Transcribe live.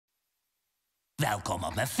Welkom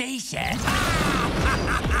op mijn feestje.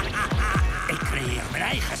 Ik creëer mijn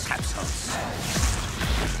eigen schepsels.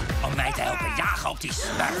 Om mij te helpen jagen op die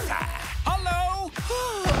smurfen. Hallo!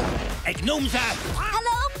 Ik noem ze...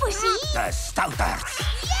 Hallo, poesie. De Stouterds.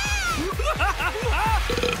 Yeah!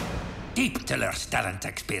 Diep teleurstellend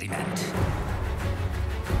experiment.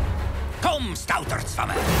 Kom, Stouterds van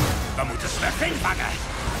me. We moeten Smurfin vangen.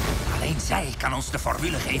 Alleen zij kan ons de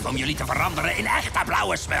formule geven om jullie te veranderen in echte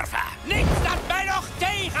blauwe smurfen. Niks dat mij nog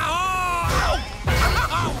tegenhoudt!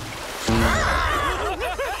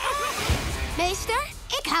 Meester,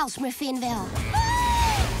 ik haal Smurfin wel.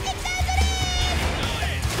 Ik ben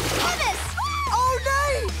erin! Dennis! Oh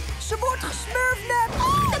nee! Ze wordt gesmurfd net!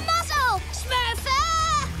 De mazzel! Smurfen!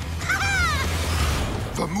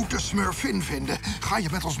 We moeten Smurfin vinden. Ga je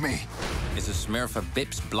met ons mee? Is de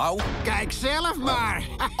Smurfen-bips blauw? Kijk zelf maar!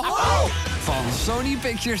 Van Sony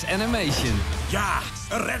Pictures Animation. Ja,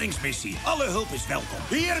 een reddingsmissie. Alle hulp is welkom.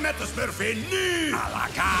 Hier met de Smurfin, nu!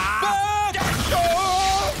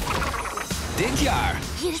 Dit jaar.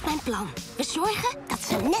 Hier is mijn plan. We zorgen dat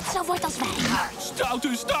ze net zo wordt als wij.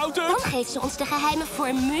 Stouterds! Dan geeft ze ons de geheime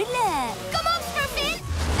formule. Kom op, Smurfin!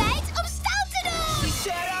 Tijd om stout te doen!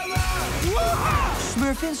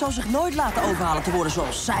 Smurfin zal zich nooit laten overhalen te worden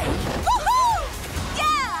zoals zij. Woehoe!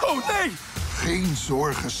 Ja! Oh nee! Geen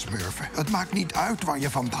zorgen, Smurfen. Het maakt niet uit waar je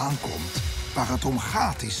vandaan komt. Waar het om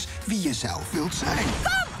gaat is wie je zelf wilt zijn.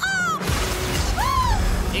 Kom op! Woe!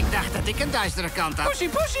 Ik dacht dat ik een duistere kant had. Poesie!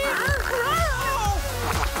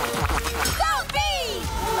 Koopie!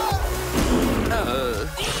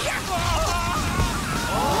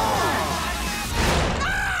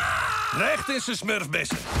 Recht in zijn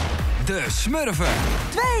smurfbessen. De Smurfen.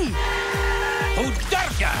 2! Hoe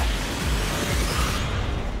durf je?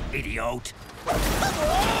 Idioot.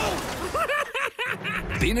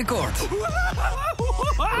 Binnenkort.